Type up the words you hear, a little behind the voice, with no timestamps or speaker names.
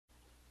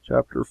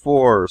Chapter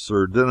 4.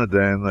 Sir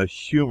Dinadan the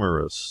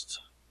Humorist.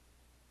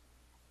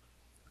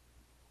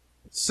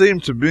 It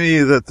seemed to me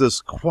that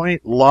this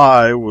quaint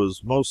lie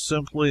was most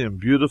simply and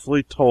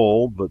beautifully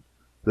told, but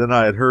then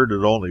I had heard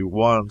it only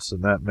once,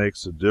 and that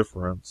makes a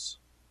difference.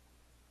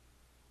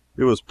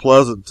 It was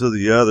pleasant to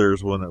the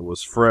others when it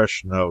was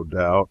fresh, no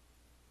doubt.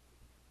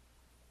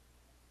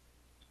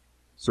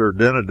 Sir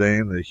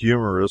Dinadan the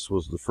Humorist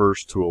was the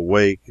first to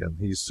awake, and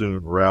he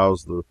soon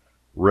roused the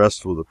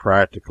rest with a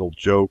practical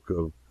joke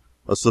of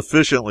a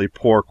sufficiently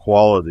poor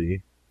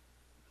quality.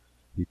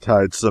 He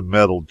tied some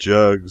metal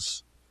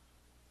jugs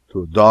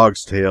to a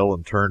dog's tail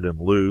and turned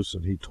him loose,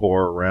 and he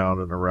tore around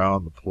and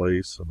around the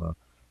place in a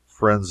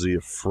frenzy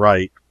of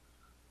fright,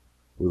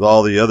 with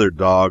all the other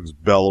dogs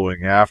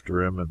bellowing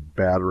after him and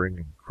battering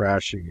and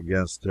crashing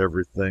against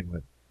everything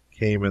that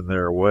came in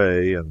their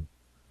way, and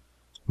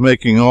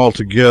making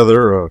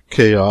altogether a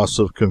chaos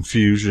of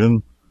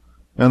confusion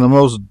and the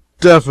most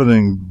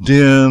deafening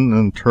din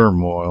and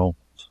turmoil,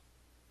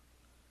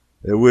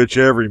 at which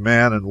every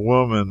man and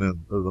woman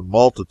in the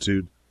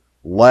multitude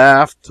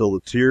laughed till the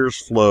tears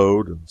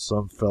flowed, and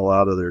some fell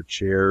out of their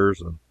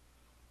chairs and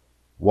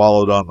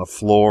wallowed on the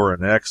floor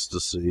in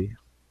ecstasy.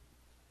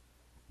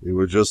 It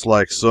was just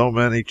like so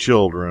many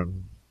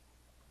children.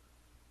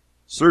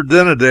 Sir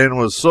Dinadan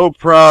was so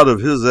proud of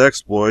his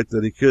exploit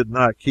that he could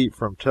not keep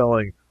from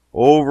telling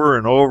over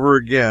and over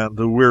again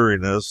to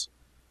weariness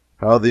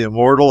how the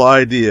immortal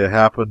idea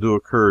happened to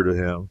occur to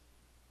him,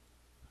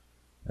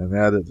 and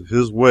that in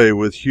his way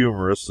with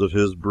humorists of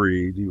his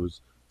breed he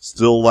was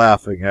still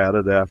laughing at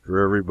it after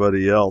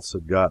everybody else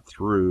had got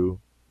through.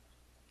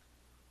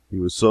 He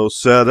was so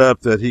set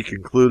up that he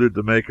concluded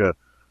to make a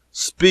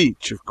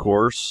speech, of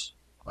course,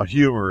 a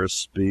humorous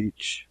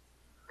speech.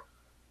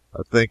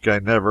 I think I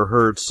never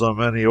heard so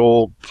many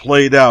old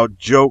played out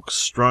jokes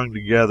strung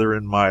together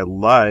in my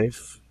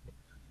life.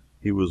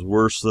 He was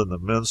worse than the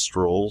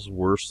minstrels,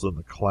 worse than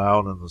the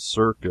clown in the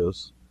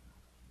circus.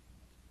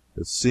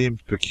 It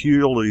seemed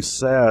peculiarly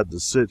sad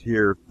to sit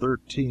here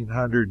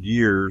 1,300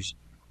 years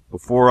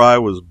before I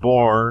was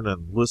born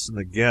and listen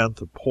again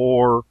to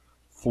poor,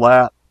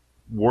 flat,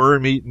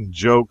 worm-eaten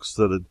jokes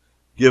that had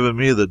given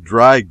me the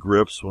dry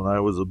grips when I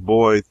was a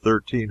boy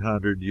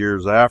 1,300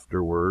 years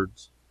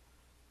afterwards.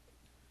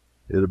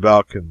 It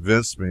about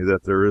convinced me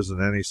that there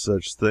isn't any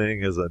such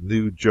thing as a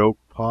new joke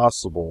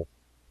possible.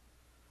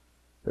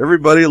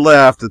 Everybody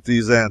laughed at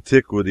these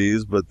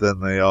antiquities, but then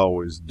they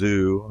always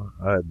do.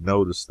 I had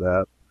noticed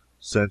that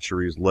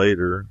centuries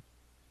later.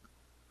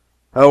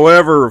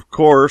 However, of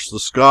course, the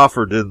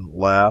scoffer didn't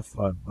laugh.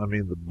 I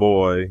mean the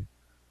boy.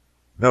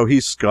 No, he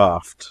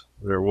scoffed.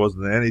 There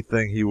wasn't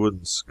anything he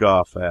wouldn't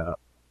scoff at.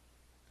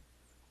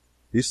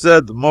 He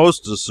said that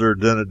most of Sir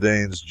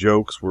Dinadan's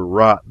jokes were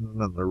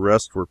rotten and the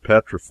rest were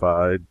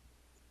petrified.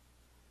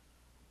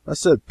 I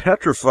said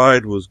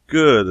petrified was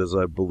good, as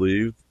I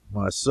believed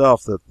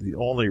myself that the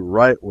only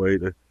right way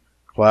to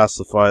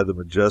classify the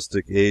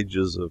majestic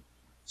ages of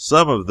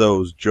some of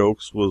those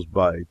jokes was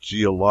by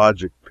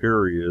geologic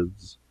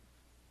periods.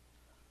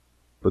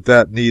 But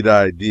that neat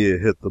idea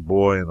hit the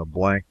boy in a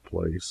blank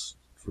place,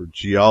 for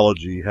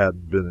geology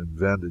hadn't been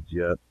invented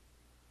yet.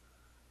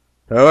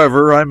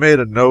 However, I made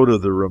a note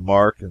of the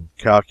remark and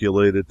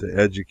calculated to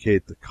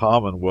educate the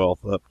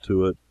Commonwealth up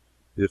to it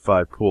if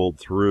I pulled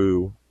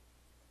through.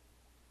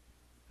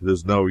 It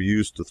is no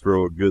use to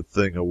throw a good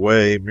thing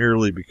away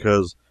merely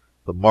because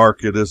the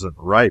market isn't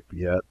ripe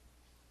yet.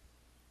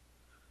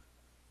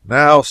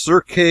 Now,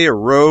 Sir Kay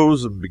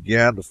arose and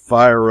began to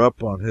fire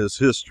up on his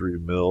history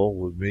mill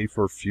with me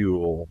for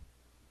fuel.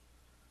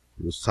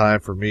 It was time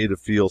for me to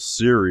feel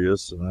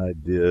serious, and I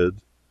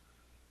did.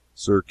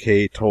 Sir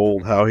Kay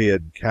told how he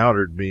had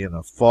encountered me in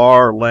a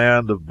far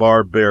land of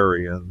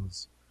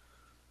barbarians,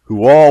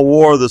 who all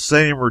wore the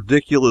same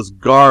ridiculous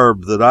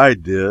garb that I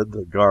did,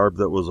 a garb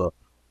that was a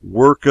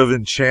work of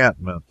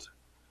enchantment,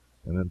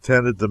 and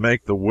intended to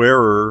make the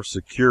wearer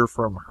secure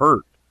from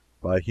hurt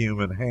by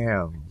human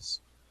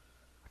hands.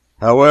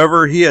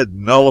 However, he had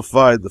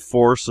nullified the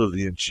force of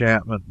the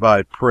enchantment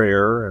by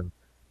prayer, and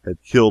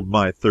had killed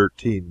my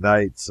 13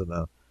 knights in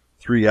a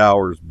 3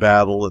 hours'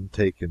 battle and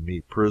taken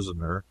me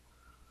prisoner,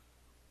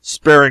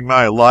 sparing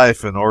my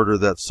life in order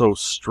that so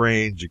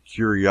strange a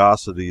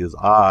curiosity as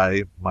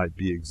I might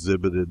be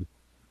exhibited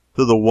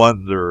to the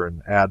wonder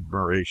and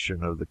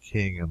admiration of the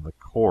king and the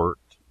court.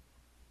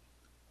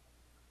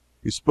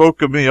 He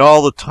spoke of me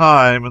all the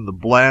time in the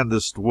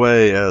blandest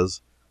way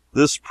as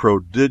this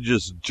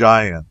prodigious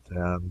giant,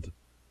 and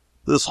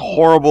this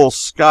horrible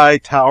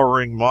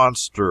sky-towering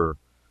monster,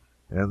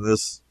 and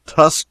this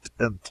tusked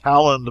and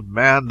taloned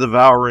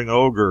man-devouring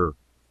ogre,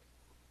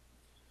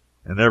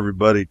 and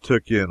everybody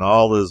took in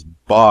all his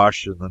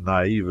bosh in the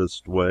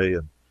naivest way,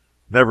 and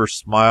never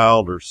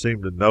smiled or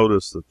seemed to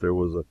notice that there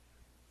was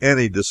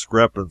any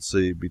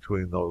discrepancy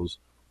between those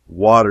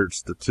watered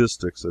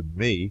statistics and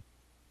me.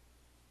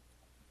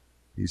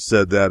 He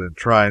said that in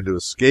trying to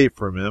escape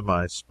from him,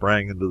 I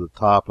sprang into the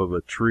top of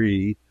a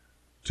tree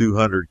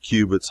 200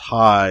 cubits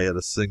high at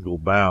a single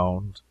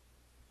bound.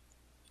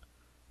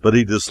 but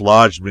he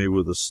dislodged me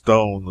with a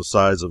stone the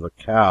size of a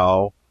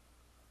cow,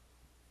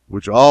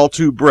 which all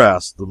to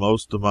breast the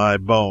most of my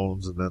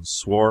bones, and then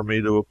swore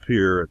me to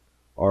appear at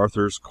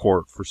Arthur's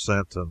court for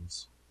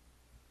sentence.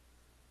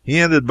 He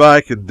ended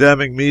by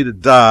condemning me to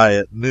die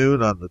at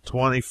noon on the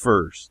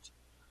 21st,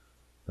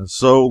 and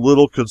so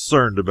little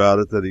concerned about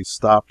it that he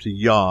stopped to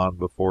yawn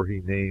before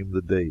he named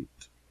the date.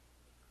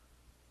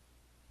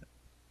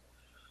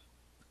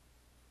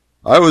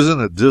 I was in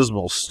a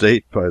dismal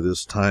state by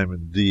this time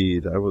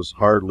indeed. I was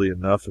hardly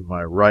enough in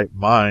my right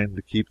mind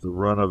to keep the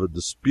run of a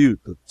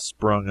dispute that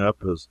sprung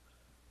up as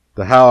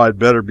to how I'd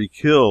better be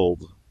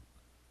killed,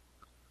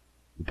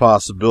 the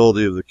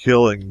possibility of the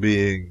killing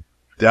being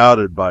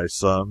doubted by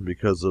some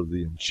because of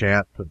the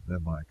enchantment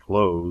in my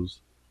clothes.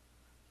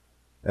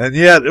 And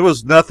yet it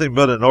was nothing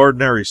but an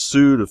ordinary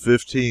suit of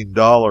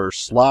 $15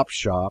 slop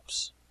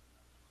shops.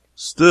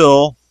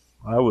 Still,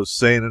 I was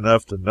sane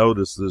enough to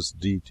notice this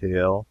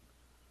detail,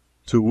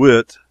 to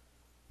wit,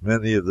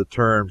 many of the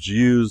terms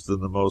used in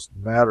the most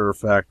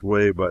matter-of-fact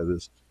way by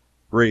this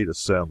great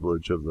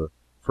assemblage of the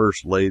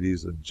first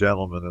ladies and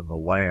gentlemen in the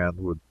land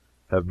would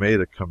have made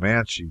a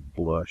Comanche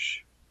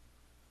blush.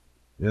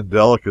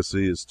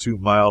 Indelicacy is too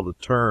mild a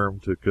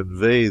term to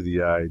convey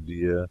the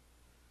idea.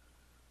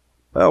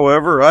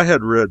 However, I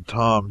had read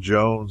Tom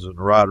Jones and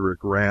Roderick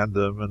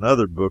Random and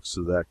other books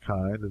of that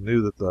kind, and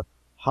knew that the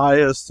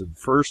highest and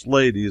first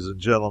ladies and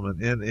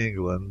gentlemen in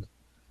England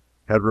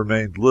had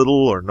remained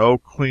little or no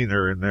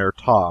cleaner in their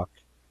talk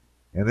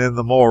and in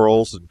the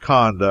morals and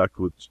conduct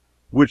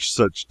which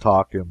such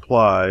talk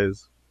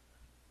implies,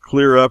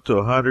 clear up to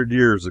 100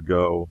 years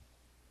ago.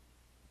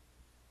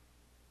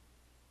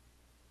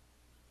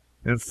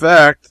 In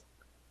fact,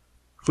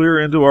 clear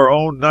into our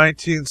own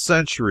 19th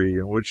century,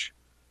 in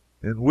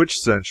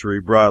which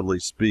century, broadly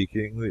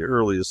speaking, the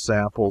earliest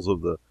samples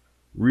of the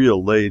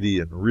real lady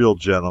and real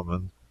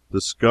gentleman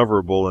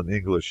discoverable in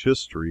English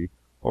history,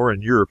 or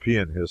in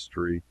European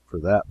history, for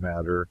that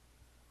matter,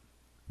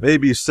 may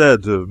be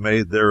said to have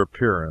made their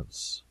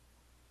appearance.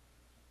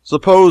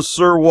 Suppose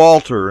Sir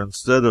Walter,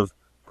 instead of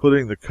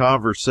putting the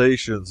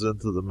conversations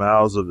into the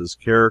mouths of his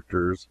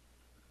characters,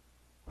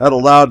 had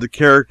allowed the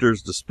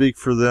characters to speak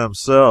for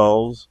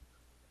themselves,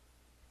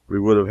 we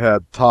would have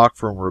had talk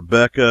from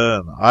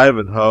Rebecca and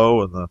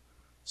Ivanhoe and the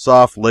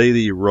soft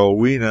lady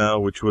Rowena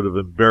which would have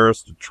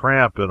embarrassed a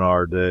tramp in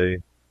our day.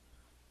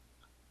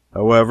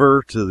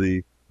 However, to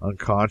the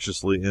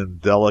unconsciously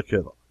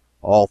indelicate,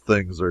 all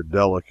things are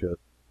delicate.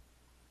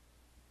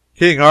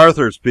 King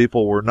Arthur's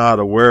people were not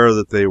aware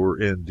that they were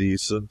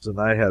indecent, and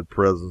I had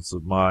presence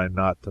of mind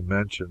not to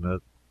mention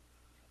it.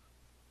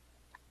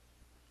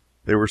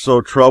 They were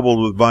so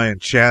troubled with my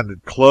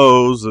enchanted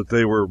clothes that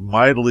they were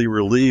mightily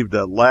relieved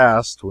at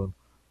last when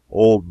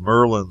old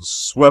Merlin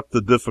swept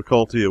the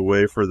difficulty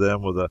away for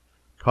them with a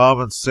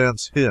common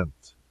sense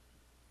hint.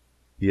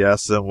 He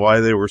asked them why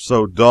they were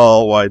so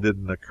dull, why it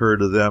didn't occur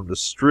to them to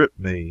strip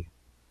me.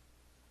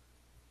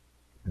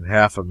 In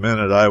half a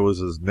minute I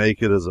was as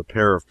naked as a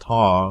pair of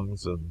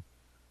tongs, and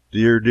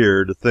dear,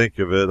 dear, to think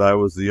of it, I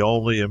was the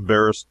only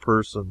embarrassed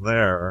person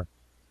there.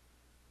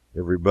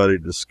 Everybody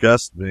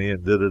discussed me,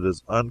 and did it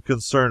as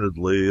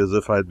unconcernedly as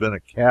if I'd been a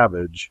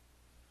cabbage.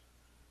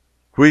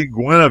 Queen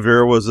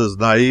Guinevere was as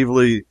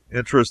naively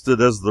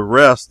interested as the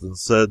rest, and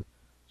said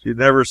she'd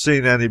never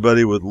seen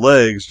anybody with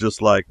legs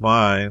just like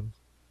mine.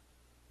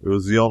 It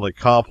was the only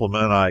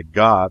compliment I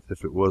got,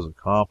 if it was a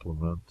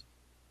compliment.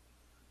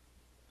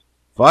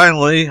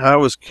 Finally, I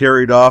was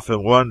carried off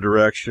in one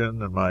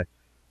direction, and my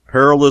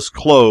perilous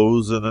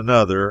clothes in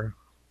another.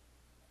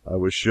 I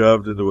was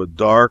shoved into a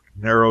dark,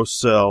 narrow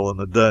cell in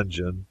the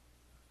dungeon,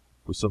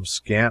 with some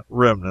scant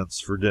remnants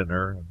for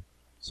dinner, and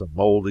some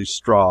moldy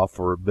straw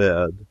for a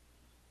bed,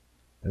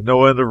 and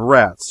no end of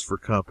rats for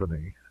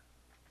company.